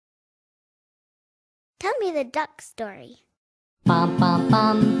Tell me the duck story. Bum bum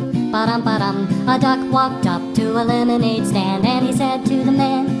bum, ba-dum ba-dum. A duck walked up to a lemonade stand and he said to the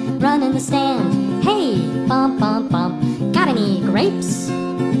man, run in the stand, hey, bum bum bum, got any grapes? The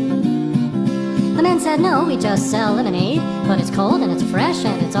man said, no, we just sell lemonade, but it's cold and it's fresh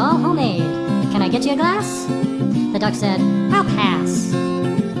and it's all homemade. Can I get you a glass? The duck said, I'll pass.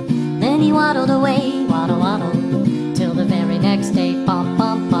 Then he waddled away, waddle waddle, till the very next day, bum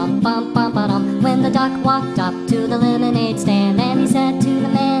bum bum bum bum ba-dum. When the duck walked up to the lemonade stand and he said to the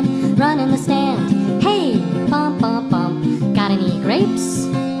man, run in the stand, hey, bum bum bum, got any grapes?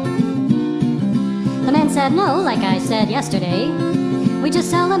 The man said, no, like I said yesterday, we just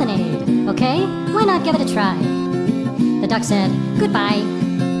sell lemonade, okay? Why not give it a try? The duck said, goodbye.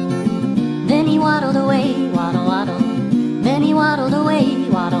 Then he waddled away, waddle waddle. Then he waddled away,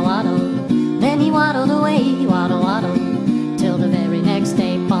 waddle waddle. Then he waddled away, waddle waddle, till the very next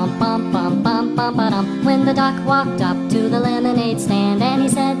day, bum bum bum bum bum ba-dum. When the duck walked up to the lemonade stand and he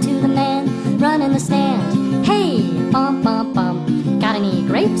said to the man, run in the stand, hey, bum bum bum, got any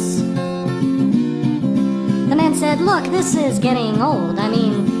grapes? The man said, look, this is getting old. I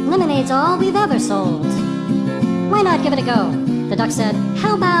mean, lemonade's all we've ever sold. Why not give it a go? The duck said,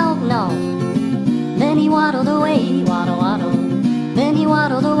 how about no? Then he waddled away, waddle waddle. Then he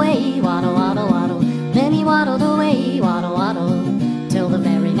waddled away, waddle waddle waddle. Then he waddled away, waddle waddle, till the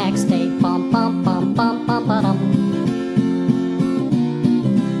very next day, bum bum bum bum bum ba-dum.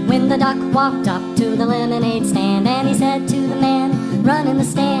 When the duck walked up to the lemonade stand and he said to the man, run in the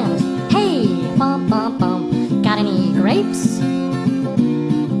stand, hey, bum bum bum, got any grapes?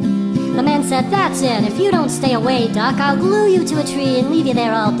 The man said, that's it, if you don't stay away, duck, I'll glue you to a tree and leave you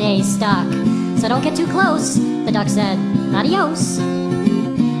there all day stuck. So don't get too close. The duck said, adios.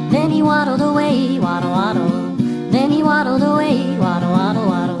 Then he waddled away, waddle waddle. Then he waddled away, waddle waddle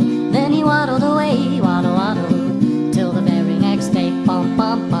waddle. Then he waddled away, waddle waddle, till the very next day, bum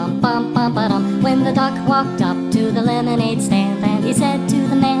bum bum bum bum ba-dum. When the duck walked up to the lemonade stand and he said to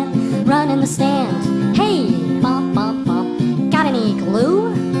the man, run in the stand, hey, bum bum bum, got any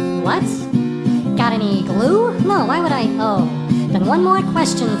glue? What? Got any glue? No, why would I? Oh, then one more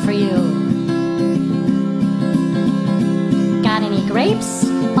question for you. Got any grapes?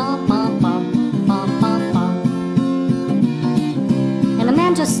 Bum, bum, bum, bum, bum, bum. And the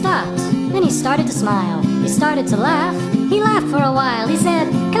man just stopped. Then he started to smile. He started to laugh. He laughed for a while. He said,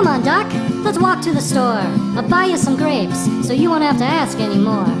 come on, Duck, let's walk to the store. I'll buy you some grapes, so you won't have to ask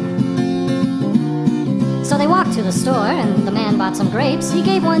anymore. So they walked to the store, and the man bought some grapes. He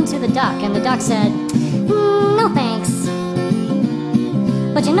gave one to the duck, and the duck said, no thanks.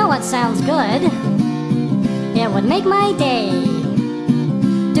 But you know what sounds good? It would make my day.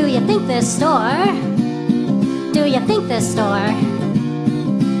 Do you think this store? Do you think this store?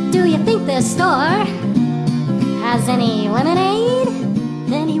 Do you think this store has any lemonade?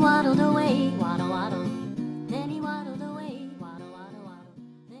 Then he waddled away, waddle waddle. Then he waddled away, waddle waddle waddle.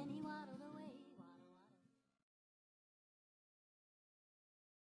 Then he waddled away, waddle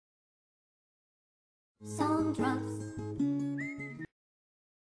waddle. Song drops.